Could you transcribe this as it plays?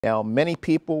Now, many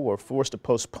people were forced to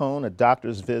postpone a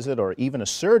doctor's visit or even a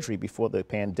surgery before the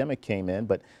pandemic came in,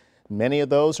 but many of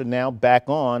those are now back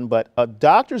on. But a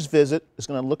doctor's visit is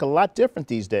going to look a lot different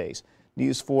these days.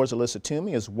 News 4's Alyssa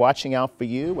Toomey is watching out for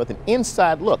you with an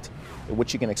inside look at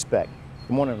what you can expect.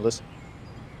 Good morning, Alyssa.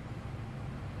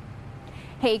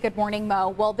 Hey, good morning, Mo.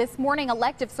 Well, this morning,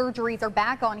 elective surgeries are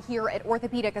back on here at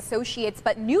Orthopedic Associates,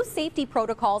 but new safety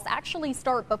protocols actually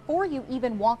start before you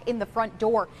even walk in the front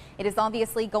door. It is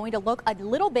obviously going to look a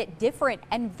little bit different,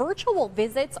 and virtual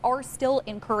visits are still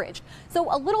encouraged.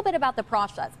 So a little bit about the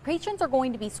process. Patients are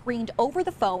going to be screened over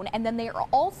the phone, and then they are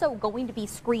also going to be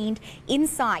screened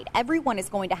inside. Everyone is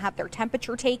going to have their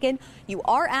temperature taken. You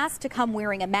are asked to come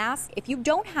wearing a mask. If you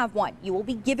don't have one, you will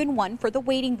be given one for the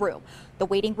waiting room. The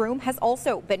waiting room has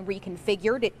also been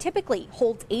reconfigured. It typically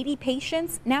holds 80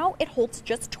 patients. Now it holds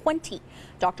just 20.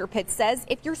 Dr. Pitts says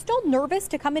if you're still nervous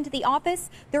to come into the office,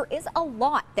 there is a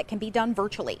lot that can be done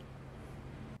virtually.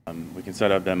 We can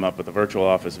set them up with a virtual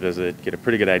office visit, get a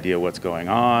pretty good idea of what's going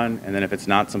on, and then if it's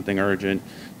not something urgent,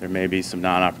 there may be some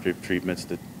non-operative treatments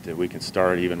that we can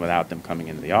start even without them coming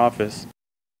into the office.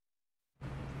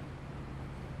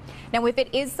 Now, if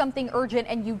it is something urgent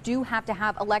and you do have to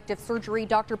have elective surgery,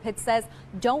 Dr. Pitts says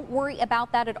don't worry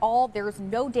about that at all. There's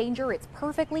no danger. It's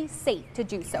perfectly safe to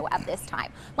do so at this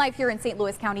time. Live here in St.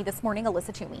 Louis County this morning,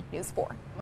 Alyssa Toomey, News 4.